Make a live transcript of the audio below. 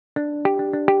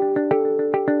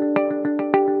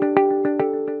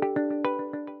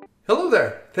Hello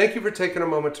there. Thank you for taking a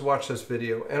moment to watch this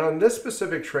video. And on this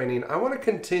specific training, I want to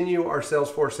continue our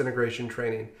Salesforce integration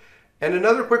training. And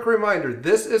another quick reminder,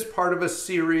 this is part of a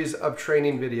series of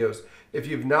training videos. If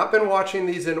you've not been watching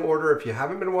these in order, if you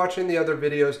haven't been watching the other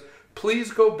videos,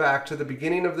 please go back to the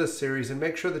beginning of this series and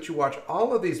make sure that you watch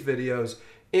all of these videos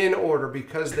in order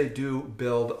because they do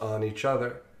build on each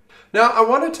other. Now, I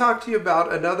want to talk to you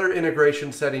about another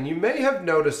integration setting. You may have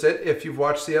noticed it if you've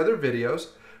watched the other videos.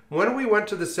 When we went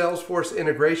to the Salesforce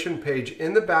integration page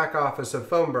in the back office of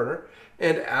PhoneBurner,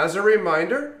 and as a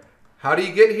reminder, how do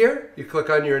you get here? You click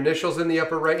on your initials in the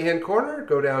upper right-hand corner,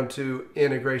 go down to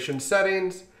Integration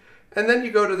Settings, and then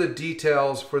you go to the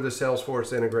details for the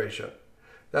Salesforce integration.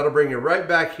 That'll bring you right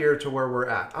back here to where we're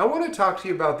at. I want to talk to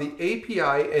you about the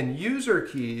API and user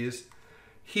keys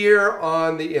here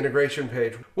on the integration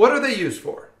page. What are they used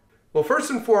for? Well,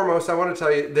 first and foremost, I want to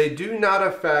tell you, they do not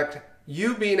affect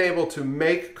you being able to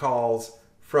make calls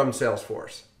from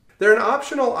Salesforce. They're an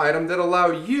optional item that allow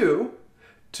you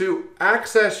to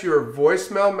access your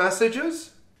voicemail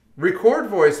messages, record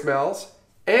voicemails,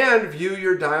 and view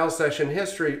your dial session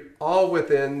history all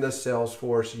within the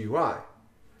Salesforce UI.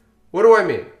 What do I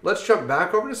mean? Let's jump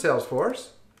back over to Salesforce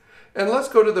and let's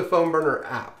go to the PhoneBurner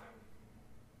app.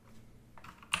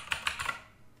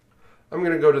 I'm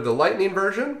going to go to the Lightning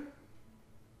version.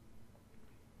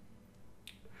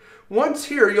 Once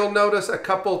here, you'll notice a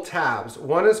couple tabs.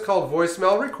 One is called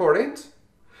Voicemail Recordings,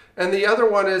 and the other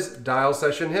one is Dial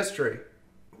Session History.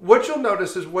 What you'll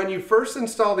notice is when you first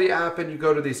install the app and you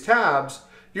go to these tabs,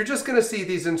 you're just going to see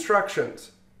these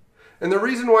instructions. And the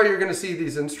reason why you're going to see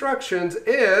these instructions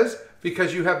is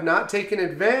because you have not taken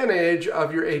advantage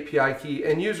of your API key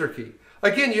and user key.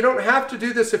 Again, you don't have to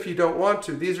do this if you don't want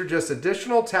to. These are just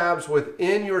additional tabs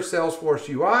within your Salesforce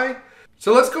UI.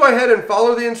 So let's go ahead and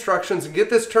follow the instructions and get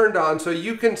this turned on so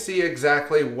you can see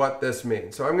exactly what this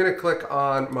means. So I'm going to click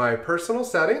on my personal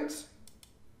settings.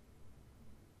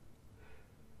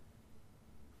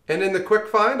 And in the quick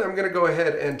find, I'm going to go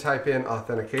ahead and type in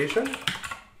authentication.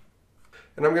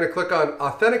 And I'm going to click on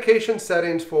authentication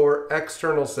settings for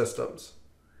external systems.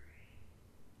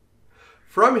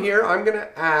 From here, I'm going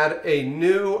to add a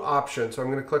new option. So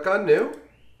I'm going to click on new.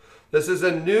 This is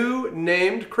a new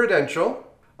named credential.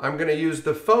 I'm going to use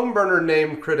the PhoneBurner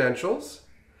named credentials.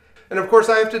 And of course,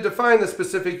 I have to define the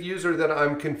specific user that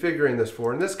I'm configuring this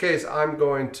for. In this case, I'm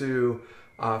going to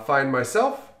find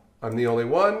myself. I'm the only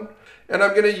one. And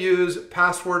I'm going to use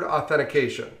password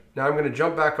authentication. Now I'm going to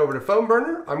jump back over to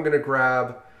PhoneBurner. I'm going to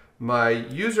grab my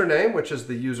username, which is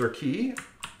the user key,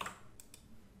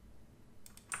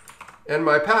 and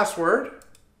my password,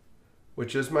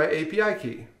 which is my API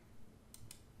key.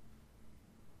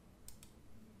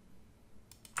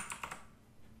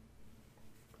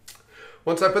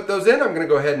 Once I put those in, I'm going to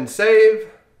go ahead and save.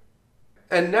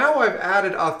 And now I've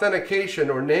added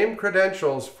authentication or named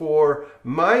credentials for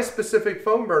my specific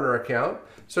PhoneBurner account.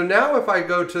 So now if I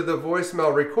go to the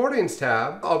voicemail recordings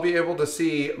tab, I'll be able to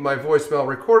see my voicemail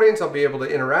recordings. I'll be able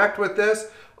to interact with this.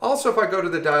 Also, if I go to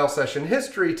the dial session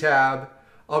history tab,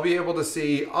 I'll be able to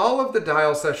see all of the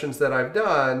dial sessions that I've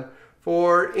done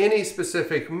for any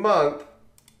specific month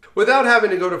without having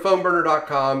to go to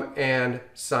PhoneBurner.com and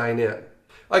sign in.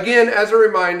 Again, as a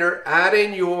reminder,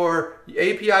 adding your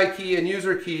API key and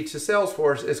user key to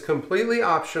Salesforce is completely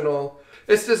optional.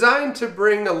 It's designed to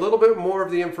bring a little bit more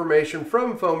of the information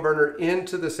from PhoneBurner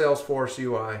into the Salesforce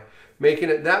UI, making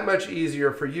it that much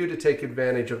easier for you to take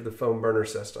advantage of the PhoneBurner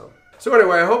system. So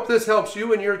anyway, I hope this helps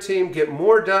you and your team get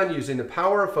more done using the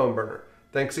power of PhoneBurner.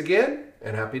 Thanks again,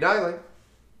 and happy dialing.